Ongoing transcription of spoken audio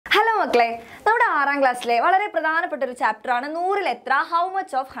മക്കളെ നമ്മുടെ 6ാം ക്ലാസ്സിലെ വളരെ പ്രധാനപ്പെട്ട ഒരു ചാപ്റ്റർ ആണ് 100ൽ എത്ര ഹൗ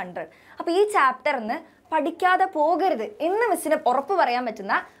മച്ച് ഓഫ് 100. അപ്പോൾ ഈ ചാപ്റ്ററിന് പഠിക്കാതെ പോകരുത് എന്ന് മിസ്സിന് ഉറപ്പ് പറയാൻ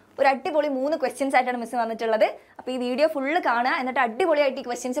പറ്റുന്ന ഒരു അടിപൊളി 3 ക്വസ്റ്റ്യൻസ് ആയിട്ടാണ് മിസ് വന്നിട്ടുള്ളത്. അപ്പോൾ ഈ വീഡിയോ ഫുള്ള് കാണുക, എന്നിട്ട് അടിപൊളിയായിട്ട് ഈ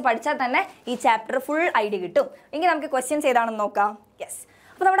ക്വസ്റ്റ്യൻസ് പഠിച്ചാൽ തന്നെ ഈ ചാപ്റ്റർ ഫുൾ ഐഡിയ കിട്ടും. എങ്കിൽ നമുക്ക് ക്വസ്റ്റ്യൻസ് ഏതാണെന്ന് നോക്കാം. യെസ്,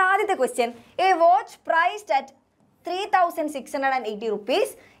 അപ്പോൾ നമ്മുടെ ആദ്യത്തെ question, A watch priced at 3,680 rupees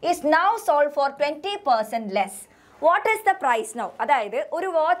is now sold for 20% less. What is the price now? അതായത് ഒരു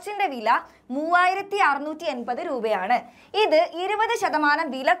വാച്ചിന്റെ വില 3,680 രൂപയാണ്. ഇത് 20%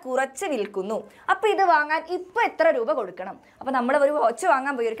 വില കുറച്ച് വിൽക്കുന്നു. അപ്പോൾ ഇത് വാങ്ങാൻ ഇപ്പോൾ എത്ര രൂപ കൊടുക്കണം? അപ്പോൾ നമ്മൾ ഒരു വാച്ച്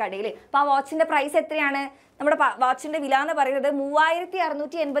വാങ്ങാൻ പോയി ഒരു കടയിൽ. അപ്പോൾ ആ വാച്ചിന്റെ പ്രൈസ് എത്രയാണ്? നമ്മുടെ വാച്ചിന്റെ വില എന്ന് പറയുന്നത്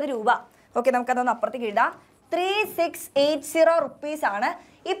 3,680 രൂപ. ഓക്കെ, നമുക്കതൊന്ന് അപ്പുറത്തേക്ക് ഇടാം. 3,680 rupees ആണ്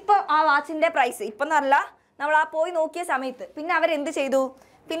ഇപ്പോൾ ആ വാച്ചിന്റെ പ്രൈസ്. ഇപ്പം എന്നല്ല, നമ്മൾ ആ പോയി നോക്കിയ സമയത്ത്. പിന്നെ അവരെന്ത്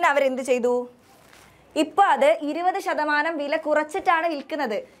ചെയ്തു? ഇപ്പോൾ അത് 20% വില കുറച്ചിട്ടാണ്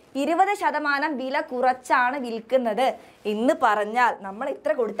വിൽക്കുന്നത്. 20% വില കുറച്ചാണ് വിൽക്കുന്നത് എന്ന് പറഞ്ഞാൽ നമ്മൾ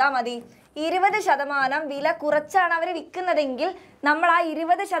എത്ര കൊടുത്താൽ മതി? 20% വില കുറച്ചാണ് അവർ വിൽക്കുന്നതെങ്കിൽ നമ്മൾ ആ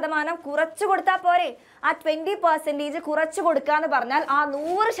 20% കുറച്ച് കൊടുത്താൽ പോരെ? ആ 20% കുറച്ച് കൊടുക്കുക എന്ന് പറഞ്ഞാൽ ആ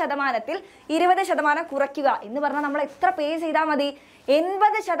 100%ത്തിൽ 20% കുറയ്ക്കുക എന്ന് പറഞ്ഞാൽ നമ്മൾ എത്ര പേ ചെയ്താൽ മതി?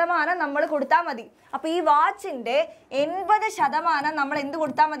 80% നമ്മൾ കൊടുത്താൽ മതി. അപ്പോൾ ഈ വാച്ചിൻ്റെ 80% നമ്മൾ എന്ത്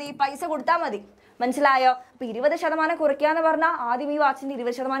കൊടുത്താൽ മതി? പൈസ കൊടുത്താൽ മതി. മനസ്സിലായോ? അപ്പോൾ 20% കുറയ്ക്കുക എന്ന് പറഞ്ഞാൽ ആദ്യം ഈ വാച്ചിൻ്റെ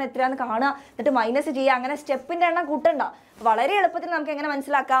 20% എത്രയാണെന്ന് കാണുക, എന്നിട്ട് മൈനസ് ചെയ്യുക. അങ്ങനെ സ്റ്റെപ്പിൻ്റെ എണ്ണം കൂട്ടണ്ട. വളരെ എളുപ്പത്തിൽ നമുക്ക് എങ്ങനെ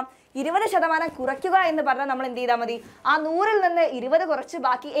മനസ്സിലാക്കാം? 20% കുറയ്ക്കുക എന്ന് പറഞ്ഞാൽ നമ്മൾ എന്ത് ചെയ്താൽ മതി? ആ 100ൽ നിന്ന് 20 കുറച്ച്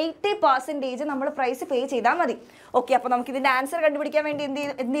ബാക്കി 80% നമ്മൾ പ്രൈസ് പേ ചെയ്താൽ മതി. ഓക്കെ, അപ്പോൾ നമുക്ക് ഇതിൻ്റെ ആൻസർ കണ്ടുപിടിക്കാൻ വേണ്ടി എന്ത്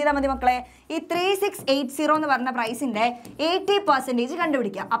ചെയ്താൽ മതി മക്കളെ? ഈ 3,680 എന്ന് പറഞ്ഞ പ്രൈസിൻ്റെ 80%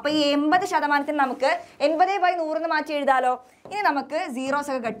 കണ്ടുപിടിക്കാം. അപ്പോൾ ഈ 80% നമുക്ക് 80/100 എന്ന് മാറ്റി എഴുതാലോ. ഇനി നമുക്ക് സീറോസ്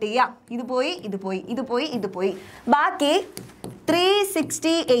ഒക്കെ കട്ട് ചെയ്യാം. ഇത് പോയി. ബാക്കി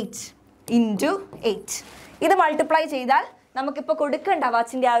 368 × 8. ഇത് മൾട്ടിപ്ലൈ ചെയ്താൽ നമുക്കിപ്പോൾ കൊടുക്കേണ്ട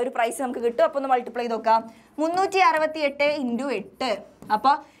വാച്ചിൻ്റെ ആ ഒരു പ്രൈസ് നമുക്ക് കിട്ടും. അപ്പോൾ ഒന്ന് മൾട്ടിപ്ലൈ ചെയ്ത് നോക്കാം. 368 × 8.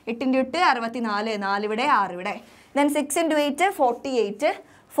 അപ്പോൾ 8 × 8 64, 4 ഇവിടെ, 6 ഇവിടെ. ദെൻ 6 × 8 48,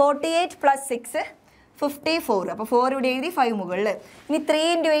 48 + 6 54. അപ്പോൾ 4 ഇവിടെ എഴുതി, 5 മുകളിൽ. ഇനി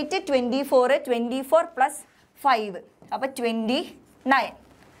 3 × 8 24, 24 + 5 അപ്പോൾ 29.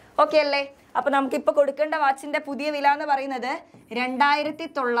 ഓക്കെ അല്ലേ? അപ്പോൾ നമുക്കിപ്പോൾ കൊടുക്കേണ്ട വാച്ചിൻ്റെ പുതിയ വില എന്ന് പറയുന്നത്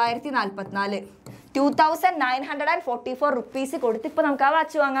 2,944, 2,944 rupees കൊടുത്ത് ഇപ്പോൾ നമുക്ക് ആ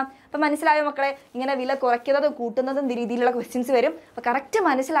വാച്ച് വാങ്ങാം. അപ്പോൾ മനസ്സിലായോ മക്കളെ? ഇങ്ങനെ വില കുറയ്ക്കുന്നതും കൂട്ടുന്നതും രീതിയിലുള്ള ക്വസ്റ്റ്യൻസ് വരും. അപ്പോൾ കറക്റ്റ്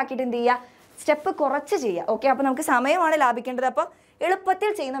മനസ്സിലാക്കിയിട്ട് എന്ത് ചെയ്യുക? സ്റ്റെപ്പ് കുറച്ച് ചെയ്യുക. ഓക്കെ, അപ്പോൾ നമുക്ക് സമയമാണ് ലാഭിക്കേണ്ടത്. അപ്പോൾ എളുപ്പത്തിൽ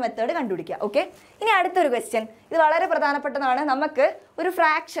ചെയ്യുന്ന മെത്തേഡ് കണ്ടുപിടിക്കുക. ഓക്കെ, ഇനി അടുത്തൊരു ക്വസ്റ്റ്യൻ, ഇത് വളരെ പ്രധാനപ്പെട്ടതാണ്. നമുക്ക് ഒരു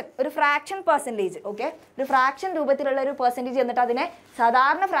ഫ്രാക്ഷൻ പെർസെൻറ്റേജ്, ഓക്കെ, ഒരു ഫ്രാക്ഷൻ രൂപത്തിലുള്ള ഒരു പെർസെൻറ്റേജ് എന്നിട്ട് അതിനെ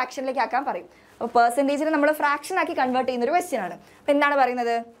സാധാരണ ഫ്രാക്ഷനിലേക്ക് ആക്കാൻ പറയും. അപ്പോൾ പെർസെൻറ്റേജിനെ നമ്മൾ ഫ്രാക്ഷൻ ആക്കി കൺവേർട്ട് ചെയ്യുന്ന ഒരു ക്വസ്റ്റ്യൻ ആണ്. അപ്പോൾ എന്താണ്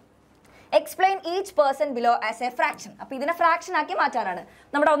പറയുന്നത്? Explain each person below as A fraction. അപ്പോൾ ഇതിനെ ഫ്രാക്ഷൻ ആക്കി മാറ്റാനാണ്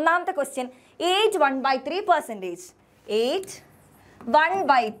നമ്മുടെ ഒന്നാമത്തെ ക്വസ്റ്റ്യൻ. 1/3%.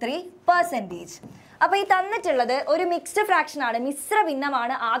 1/3%. അപ്പോൾ ഈ തന്നിട്ടുള്ളത് ഒരു മിക്സ്ഡ് ഫ്രാക്ഷൻ ആണ്, മിശ്ര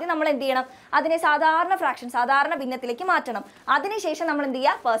ഭിന്നമാണ്. ആദ്യം നമ്മൾ എന്ത് ചെയ്യണം? അതിനെ സാധാരണ ഭിന്നത്തിലേക്ക് മാറ്റണം. അതിനുശേഷം നമ്മൾ എന്ത്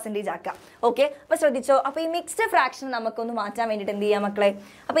ചെയ്യുക? പെർസെൻറ്റേജ് ആക്കുക. ഓക്കെ, അപ്പോൾ ശ്രദ്ധിച്ചോ. അപ്പോൾ ഈ മിക്സ്ഡ് ഫ്രാക്ഷൻ നമുക്കൊന്ന് മാറ്റാൻ വേണ്ടിയിട്ട് എന്ത് ചെയ്യാം മക്കളെ?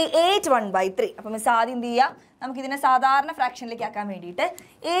 അപ്പോൾ ഈ 1/3. അപ്പോൾ മിസ് ആദ്യം എന്ത് ചെയ്യുക? നമുക്കിതിനെ സാധാരണ ഫ്രാക്ഷനിലേക്ക് ആക്കാൻ വേണ്ടിയിട്ട്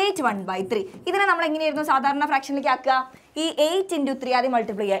 1/3. ഇതിനെ നമ്മൾ എങ്ങനെയായിരുന്നു സാധാരണ ഫ്രാക്ഷനിലേക്ക് ആക്കുക? ഈ 8 × 3 ആദ്യം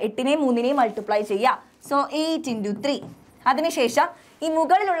മൾട്ടിപ്ലൈ ചെയ്യുക. 8നെയും 3നെയും മൾട്ടിപ്ലൈ ചെയ്യുക. സോ 8 × 3. അതിനുശേഷം ഈ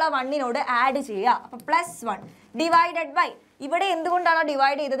മുകളിലുള്ള 1നോട് ആഡ് ചെയ്യുക. അപ്പോൾ +1 ഡിവൈഡഡ് ബൈ, ഇവിടെ എന്തുകൊണ്ടാണോ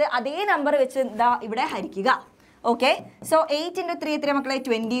ഡിവൈഡ് ചെയ്തത് അതേ നമ്പർ വെച്ച് എന്താ ഇവിടെ ഹരിക്കുക. ഓക്കെ, സോ 8 × 3 എത്ര മക്കളെ?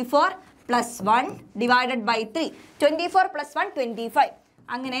 24 + 1 ഡിവൈഡഡ് ബൈ 3. 24 + 1 25.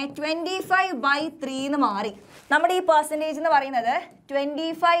 അങ്ങനെ 25/3 എന്ന് മാറി. നമ്മുടെ ഈ പെർസെൻറ്റേജ് എന്ന് പറയുന്നത്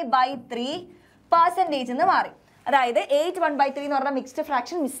 25/3% എന്ന് മാറി. അതായത് 1/3 എന്ന് പറഞ്ഞാൽ മിക്സ്ഡ്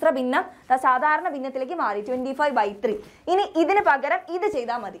ഫ്രാക്ഷൻ, മിശ്ര ഭിന്നം, സാധാരണ ഭിന്നത്തിലേക്ക് മാറി 25/3. ഇനി ഇതിന് പകരം ഇത്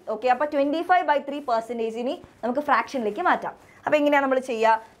ചെയ്താൽ മതി. ഓക്കെ, അപ്പോൾ 25/3% നമുക്ക് ഫ്രാക്ഷനിലേക്ക് മാറ്റാം. അപ്പോൾ എങ്ങനെയാണ് നമ്മൾ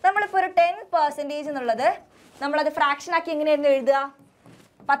ചെയ്യുക? നമ്മളിപ്പോൾ ഒരു 10% എന്നുള്ളത് നമ്മളത് ഫ്രാക്ഷൻ ആക്കി എങ്ങനെയായിരുന്നു എഴുതുക?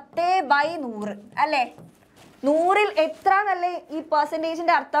 10/100 അല്ലേ? 100ൽ എത്ര എന്നല്ലേ ഈ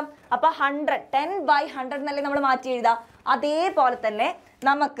പെർസെൻറ്റേജിൻ്റെ അർത്ഥം? അപ്പോൾ 100, 10/100 എന്നല്ലേ നമ്മൾ മാറ്റി എഴുതുക. അതേപോലെ തന്നെ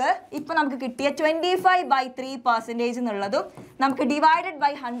നമുക്ക് കിട്ടിയ 25/3% എന്നുള്ളതും നമുക്ക് ഡിവൈഡഡ്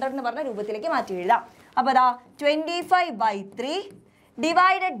ബൈ 100 എന്ന് പറഞ്ഞ രൂപത്തിലേക്ക് മാറ്റി എഴുതാം. അപ്പോൾ അതാ 25/3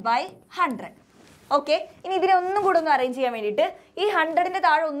 ഡിവൈഡഡ് ബൈ 100. ഓക്കെ, ഇനി ഇതിനെ ഒന്നും കൂടെ ഒന്ന് അറേഞ്ച് ചെയ്യാൻ വേണ്ടിയിട്ട് ഈ 100ൻ്റെ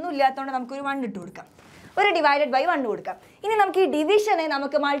താഴെ ഒന്നും ഇല്ലാത്തതുകൊണ്ട് നമുക്കൊരു 1 ഇട്ട് കൊടുക്കാം. ഒരു ഡിവൈഡഡ് ബൈ 1 കൊടുക്കാം. ഇനി നമുക്ക് ഈ ഡിവിഷനെ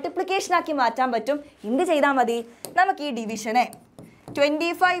നമുക്ക് മൾട്ടിപ്ലിക്കേഷൻ ആക്കി മാറ്റാൻ പറ്റും. എന്ത് ചെയ്താൽ മതി? നമുക്ക് ഈ ഡിവിഷനെ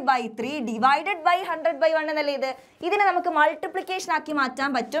 25/3 ഡിവൈഡഡ് ബൈ 100/1 എന്നല്ലേ ഇത്. ഇതിനെ നമുക്ക് മൾട്ടിപ്ലിക്കേഷൻ ആക്കി മാറ്റാൻ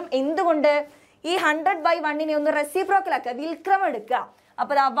പറ്റും. എന്തുകൊണ്ട്? ഈ 100/1 ഒന്ന് റെസിപ്രോക്കൽ ആക്കുക, വിൽക്രമം എടുക്കുക.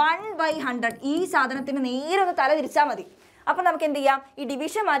 അപ്പോൾ 1/100 ഈ സാധനത്തിന് നേരെ ഒന്ന് തല തിരിച്ചാൽ മതി. അപ്പം നമുക്ക് എന്ത് ചെയ്യാം? ഈ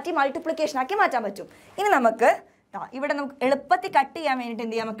ഡിവിഷൻ മാറ്റി മൾട്ടിപ്ലിക്കേഷൻ ആക്കി മാറ്റാൻ പറ്റും. ഇനി നമുക്ക് ഇവിടെ നമുക്ക് എളുപ്പത്തിൽ കട്ട് ചെയ്യാൻ വേണ്ടിയിട്ട്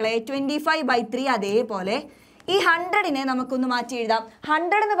എന്ത് ചെയ്യാം മക്കളെ? 25/3 അതേപോലെ ഈ 100നെ നമുക്കൊന്ന് മാറ്റി എഴുതാം.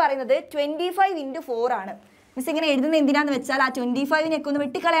 100 എന്ന് പറയുന്നത് 25 × 4 ആണ്. മിസ് ഇങ്ങനെ എഴുതുന്നത് എന്തിനാന്ന് വെച്ചാൽ ആ 25നെയൊക്കെ ഒന്ന്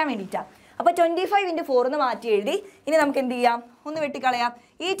വെട്ടിക്കളയാൻ വേണ്ടിയിട്ടാണ്. അപ്പോൾ 25 × 4 എന്ന് മാറ്റി എഴുതി. ഇനി നമുക്ക് എന്ത് ചെയ്യാം? ഒന്ന് വെട്ടിക്കളയാം.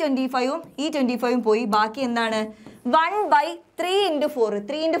 ഈ 25ഉം ഈ 25ഉം പോയി. ബാക്കി എന്താണ്? 1/3 × 4.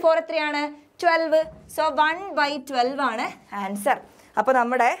 3 × 4 എത്രയാണ്? 12. സോ 1/12 ആണ് ആൻസർ. അപ്പോൾ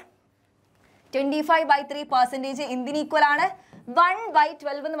നമ്മുടെ 25/3% എന്തിന് ഈക്വൽ ആണ്?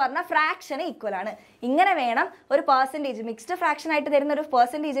 1/12 എന്ന് പറഞ്ഞ ഫ്രാക്ഷന് ഈക്വൽ ആണ്. ഇങ്ങനെ വേണം ഒരു പെർസെൻറ്റേജ് മിക്സ്ഡ് ഫ്രാക്ഷൻ ആയിട്ട് തരുന്ന ഒരു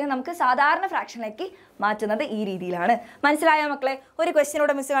പെർസെൻറ്റേജിനെ നമുക്ക് സാധാരണ ഫ്രാക്ഷനിലേക്ക് മാറ്റുന്നത് ഈ രീതിയിലാണ്. മനസ്സിലായോ മക്കളെ? ഒരു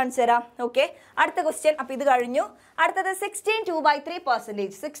ക്വസ്റ്റ്യനോടെ മിസ് കാണിച്ചു തരാം. ഓക്കെ, അടുത്ത ക്വസ്റ്റ്യൻ. അപ്പോൾ ഇത് കഴിഞ്ഞു. അടുത്തത് 16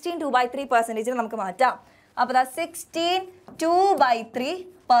 2/3%. 16 2/3% നമുക്ക് മാറ്റാം. അപ്പോൾ 16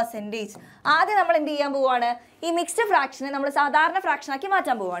 2/3%. ആദ്യം നമ്മൾ എന്ത് ചെയ്യാൻ പോവുകയാണ്? ഈ മിക്സ്ഡ് ഫ്രാക്ഷനെ നമ്മൾ സാധാരണ ഫ്രാക്ഷനാക്കി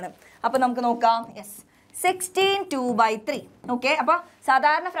മാറ്റാൻ പോവുകയാണ്. അപ്പോൾ നമുക്ക് നോക്കാം. യെസ്, 16 2/3. ഓക്കെ, അപ്പോൾ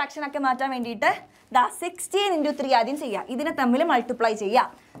സാധാരണ ഫ്രാക്ഷനൊക്കെ മാറ്റാൻ വേണ്ടിയിട്ട് 16 × 3 ആദ്യം ചെയ്യുക. ഇതിനെ തമ്മിൽ മൾട്ടിപ്ലൈ ചെയ്യുക.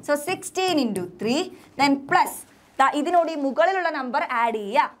 സോ 16 × 3 ദെൻ പ്ലസ് ഇതിനോട് ഈ മുകളിലുള്ള നമ്പർ ആഡ്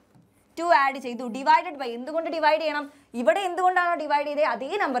ചെയ്യുക. 2 ആഡ് ചെയ്തു. Divided by. എന്തുകൊണ്ട് ഡിവൈഡ് ചെയ്യണം? ഇവിടെ എന്തുകൊണ്ടാണോ ഡിവൈഡ് ചെയ്തത്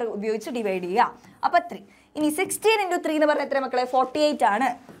അതേ നമ്പർ ഉപയോഗിച്ച് ഡിവൈഡ് ചെയ്യുക. അപ്പോൾ 3. ഇനി 16 × 3 എന്ന് പറഞ്ഞാൽ എത്ര മക്കളെ? 48 ആണ്.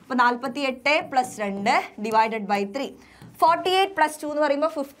 അപ്പോൾ 48 + 2 ഡിവൈഡഡ് ബൈ 3. 48 + 2 എന്ന്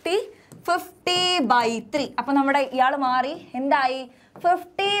പറയുമ്പോൾ 50/3. അപ്പോൾ നമ്മുടെ ഇയാൾ മാറി. എന്തായി?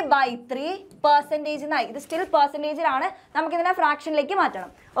 50/3% എന്നായി. ഇത് സ്റ്റിൽ പെർസെൻറ്റേജിലാണ്. നമുക്കിതിനെ ഫ്രാക്ഷനിലേക്ക് മാറ്റണം.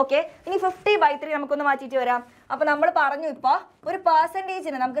 ഓക്കെ, ഇനി 50/3 നമുക്കൊന്ന് മാറ്റിയിട്ട് വരാം. അപ്പോൾ നമ്മൾ പറഞ്ഞു ഇപ്പോൾ ഒരു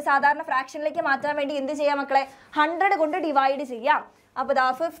പെർസെൻറ്റേജിനെ നമുക്ക് സാധാരണ ഫ്രാക്ഷനിലേക്ക് മാറ്റാൻ വേണ്ടി എന്ത് ചെയ്യാം മക്കളെ? 100 കൊണ്ട് ഡിവൈഡ് ചെയ്യാം. അപ്പോൾ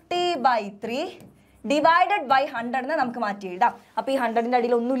 50/3 ഡിവൈഡഡ് ബൈ 100 എന്ന് നമുക്ക് മാറ്റി എഴുതാം. അപ്പോൾ ഈ 100ൻ്റെ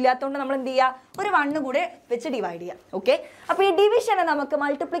അടിയിൽ ഒന്നും ഇല്ലാത്തതുകൊണ്ട് നമ്മൾ എന്ത് ചെയ്യുക? ഒരു 1 കൂടെ വെച്ച് ഡിവൈഡ് ചെയ്യാം. ഓക്കെ, അപ്പോൾ ഈ ഡിവിഷനെ നമുക്ക്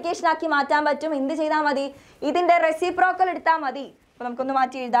മൾട്ടിപ്ലിക്കേഷൻ ആക്കി മാറ്റാൻ പറ്റും. എന്ത് ചെയ്താൽ മതി? ഇതിൻ്റെ റെസിപ്രോക്കൽ എടുത്താൽ മതി. അപ്പോൾ നമുക്കൊന്ന്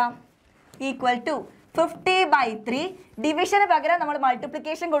മാറ്റി എഴുതാം. ഈക്വൽ ടു 50/3 ഡിവിഷന് പകരം നമ്മൾ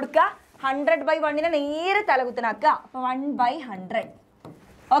മൾട്ടിപ്ലിക്കേഷൻ കൊടുക്കുക. 100/1നെ നേരെ തലകുത്തനാക്കുക. അപ്പോൾ 1/100.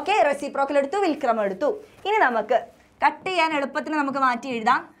 ഓക്കെ, റെസിപ്രോക്കൽ എടുത്തു, വിൽക്രമം എടുത്തു. ഇനി നമുക്ക് കട്ട് ചെയ്യാൻ എളുപ്പത്തിന് നമുക്ക് മാറ്റി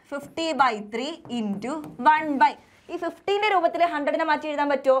എഴുതാം. 50/3 × 1/. ഈ 50ൻ്റെ രൂപത്തിൽ 100നെ മാറ്റി എഴുതാൻ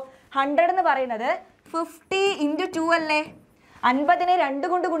പറ്റുമോ? 100 എന്ന് പറയുന്നത് 50 × 2 അല്ലേ? 50നെ 2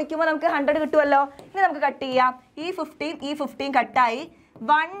 കൊണ്ട് ഗുണിക്കുമ്പോൾ നമുക്ക് 100 കിട്ടുമല്ലോ. ഇനി നമുക്ക് കട്ട് ചെയ്യാം. ഈ 15 കട്ടായി.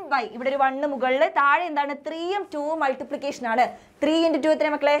 1/. ഇവിടെ ഒരു 1 മുകളിൽ, താഴെ എന്താണ്? 3ഉം 2ഉം മൾട്ടിപ്ലിക്കേഷൻ ആണ്. 3 × 2 എത്ര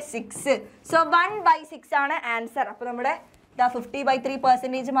മക്കളെ? 6. സോ 1/6 ആണ് ആൻസർ. അപ്പോൾ നമ്മുടെ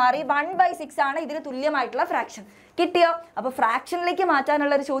 50/3% മാറി. 1/6 ആണ് ഇതിന് തുല്യമായിട്ടുള്ള ഫ്രാക്ഷൻ. കിട്ടിയോ? അപ്പോൾ ഫ്രാക്ഷനിലേക്ക്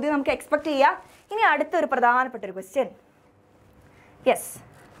മാറ്റാനുള്ള ഒരു ചോദ്യം നമുക്ക് എക്സ്പെക്ട് ചെയ്യാം. ഇനി അടുത്തൊരു പ്രധാനപ്പെട്ട ഒരു ക്വസ്റ്റ്യൻ. യെസ്,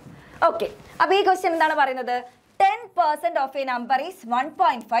 ഓക്കെ, അപ്പോൾ ഈ ക്വസ്റ്റ്യൻ എന്താണ് പറയുന്നത്? 10% of A number is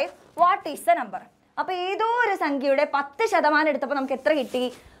 1.5. What is the number? അപ്പോൾ ഏതോ ഒരു സംഖ്യയുടെ 10% എടുത്തപ്പോൾ നമുക്ക് എത്ര കിട്ടി?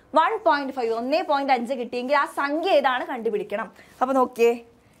 1.5. 1.5 കിട്ടിയെങ്കിൽ ആ സംഖ്യ ഏതാണ് കണ്ടുപിടിക്കണം. അപ്പോൾ നോക്കിയേ,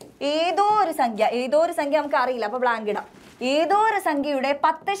 ഏതോ ഒരു സംഖ്യ നമുക്ക് അറിയില്ല. അപ്പോൾ ബ്ലാങ്ക് ഇടാം. ഏതോ ഒരു സംഖ്യയുടെ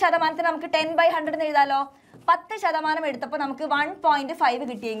 10% നമുക്ക് 10/100 എന്ന് എഴുതാലോ. 10% എടുത്തപ്പോൾ നമുക്ക് 1.5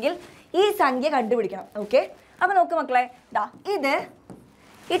 കിട്ടിയെങ്കിൽ ഈ സംഖ്യ കണ്ടുപിടിക്കണം. ഓക്കെ, അപ്പോൾ നോക്ക് മക്കളെ, ഇത്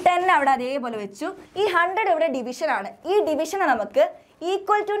ഈ 10 അവിടെ അതേപോലെ വെച്ചു. ഈ 100 ഇവിടെ ഡിവിഷനാണ്. ഈ ഡിവിഷനെ നമുക്ക്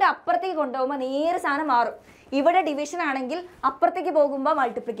ഈക്വൽ ടുവിൻ്റെ അപ്പുറത്തേക്ക് കൊണ്ടുപോകുമ്പോൾ നേരെ സാധനം മാറും. ഇവിടെ ഡിവിഷൻ ആണെങ്കിൽ അപ്പുറത്തേക്ക് പോകുമ്പോൾ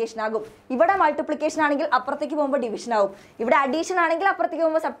മൾട്ടിപ്ലിക്കേഷൻ ആകും. ഇവിടെ മൾട്ടിപ്ലിക്കേഷൻ ആണെങ്കിൽ അപ്പുറത്തേക്ക് പോകുമ്പോൾ ഡിവിഷൻ ആകും. ഇവിടെ അഡീഷൻ ആണെങ്കിൽ അപ്പുറത്തേക്ക്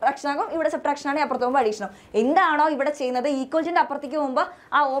പോകുമ്പോൾ സബ്ട്രാക്ഷൻ ആകും. ഇവിടെ സബ്ട്രാക്ഷൻ ആണെങ്കിൽ അപ്പുറത്ത് പോകുമ്പോൾ അഡീഷൻ ആകും. എന്താണോ ഇവിടെ ചെയ്യുന്നത് ഈക്വൽ ടുവിൻ്റെ അപ്പുറത്തേക്ക് പോകുമ്പോൾ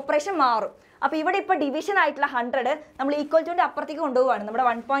ആ ഓപ്പറേഷൻ മാറും. അപ്പോൾ ഇവിടെ ഇപ്പോൾ ഡിവിഷൻ ആയിട്ടുള്ള 100 നമ്മൾ ഈക്വൽ ടുവിൻ്റെ അപ്പുറത്തേക്ക് കൊണ്ടുപോകുകയാണ്. നമ്മുടെ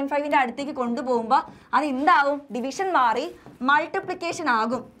 1.5ൻ്റെ അടുത്തേക്ക് കൊണ്ടുപോകുമ്പോൾ അത് എന്താവും? ഡിവിഷൻ മാറി മൾട്ടിപ്ലിക്കേഷൻ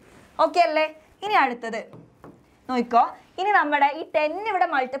ആകും. ഓക്കെ അല്ലേ? ഇനി അടുത്തത് നോക്കിക്കോ. ഇനി നമ്മുടെ ഈ 10 ഇവിടെ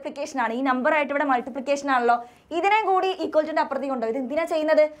മൾട്ടിപ്ലിക്കേഷൻ ആണ്. ഈ നമ്പറായിട്ട് ഇവിടെ മൾട്ടിപ്ലിക്കേഷൻ ആണല്ലോ. ഇതിനെ കൂടി ഈക്വൽ ടുവിൻ്റെ അപ്പുറത്തേക്ക് കൊണ്ടുപോകും. ഇത് എന്തിനാ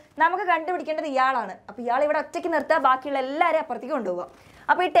ചെയ്യുന്നത്? നമുക്ക് കണ്ടുപിടിക്കേണ്ടത് ഇയാളാണ്. അപ്പോൾ ഇയാൾ ഇവിടെ ഒറ്റയ്ക്ക് നിർത്തുക, ബാക്കിയുള്ള എല്ലാവരും അപ്പുറത്തേക്ക് കൊണ്ടുപോകുക.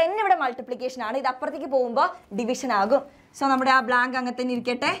 അപ്പോൾ ഈ 10 ഇവിടെ മൾട്ടിപ്ലിക്കേഷൻ ആണ്. ഇത് അപ്പുറത്തേക്ക് പോകുമ്പോൾ ഡിവിഷൻ ആകും. സോ നമ്മുടെ ആ ബ്ലാങ്ക് അങ്ങനെ തന്നെ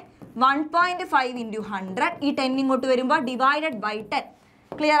ഇരിക്കട്ടെ. 1.5 × 100. ഈ 10 ഇങ്ങോട്ട് വരുമ്പോൾ ഡിവൈഡഡ് ബൈ 10.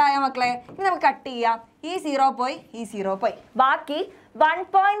 ക്ലിയർ ആയ മക്കളെ? ഇനി നമുക്ക് കട്ട് ചെയ്യാം. ഈ 0 പോയി, ഈ 0 പോയി. ബാക്കി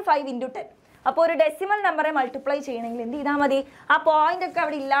 1.5 × 10. അപ്പോൾ ഒരു ഡെസിമൽ നമ്പറെ മൾട്ടിപ്ലൈ ചെയ്യണമെങ്കിൽ എന്ത് ചെയ്താൽ മതി? ആ പോയിന്റ് ഒക്കെ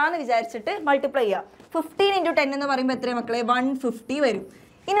അവിടെ ഇല്ലാന്ന് വിചാരിച്ചിട്ട് മൾട്ടിപ്ലൈ ചെയ്യുക. 15 × 10 എന്ന് പറയുമ്പോൾ എത്രയാണ് മക്കളെ? 150 വരും.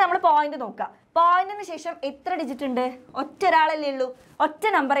 ഇനി നമ്മൾ പോയിന്റ് നോക്കാം. പോയിന്റിന് ശേഷം എത്ര ഡിജിറ്റ് ഉണ്ട്? ഒറ്റ ഒരാളല്ലേ ഉള്ളൂ, ഒറ്റ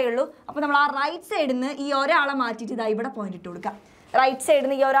നമ്പറേ ഉള്ളൂ. അപ്പോൾ നമ്മൾ ആ റൈറ്റ് സൈഡിൽ നിന്ന് ഈ ഒരാളെ മാറ്റിയിട്ട് ഇതാ ഇവിടെ പോയിന്റ് ഇട്ട് കൊടുക്കാം. റൈറ്റ് സൈഡിൽ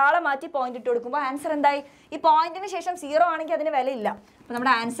നിന്ന് ഈ ഒരാളെ മാറ്റി പോയിന്റ് ഇട്ട് കൊടുക്കുമ്പോൾ ആൻസർ എന്തായി? ഈ പോയിന്റിന് ശേഷം 0 ആണെങ്കിൽ അതിന് വിലയില്ല. അപ്പോൾ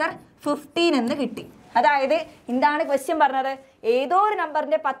നമ്മുടെ ആൻസർ 15 എന്ന് കിട്ടി. അതായത് എന്താണ് ക്വസ്റ്റ്യൻ പറഞ്ഞത്? ഏതോ ഒരു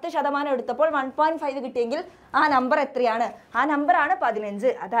നമ്പറിന്റെ 10% എടുത്തപ്പോൾ 1.5 കിട്ടിയെങ്കിൽ ആ നമ്പർ എത്രയാണ്? ആ നമ്പറാണ്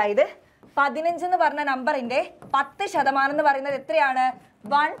 15. അതായത് 15 എന്ന് പറഞ്ഞ നമ്പറിന്റെ 10% എന്ന് പറയുന്നത് എത്രയാണ്?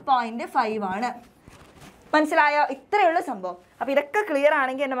 1.5 ആണ്. മനസ്സിലായോ? ഇത്രയേ ഉള്ളൂ സംഭവം. അപ്പോൾ ഇതൊക്കെ ക്ലിയർ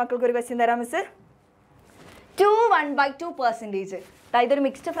ആണെങ്കിൽ എൻ്റെ മക്കൾക്ക് ഒരു ക്വസ്റ്റ്യൻ തരാം മിസ്. 1/2%. അതായത് ഒരു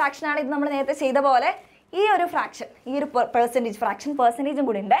മിക്സ്ഡ് ഫ്രാക്ഷൻ ആണ്. ഇത് നമ്മൾ നേരത്തെ ചെയ്ത പോലെ ഈ ഒരു ഫ്രാക്ഷൻ, ഈ ഒരു പെർസെൻറ്റേജും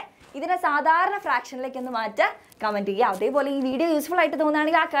കൂടി ഉണ്ട്. ഇതിനെ സാധാരണ ഫ്രാക്ഷനിലേക്ക് ഒന്ന് മാറ്റുക, കമൻറ്റ് ചെയ്യുക. അതേപോലെ ഈ വീഡിയോ യൂസ്ഫുൾ ആയിട്ട്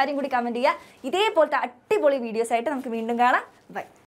തോന്നുകയാണെങ്കിൽ ആ കാര്യം കൂടി കമൻറ്റ് ചെയ്യുക. ഇതേപോലത്തെ അടിപൊളി വീഡിയോസ് ആയിട്ട് നമുക്ക് വീണ്ടും കാണാം. ബൈ.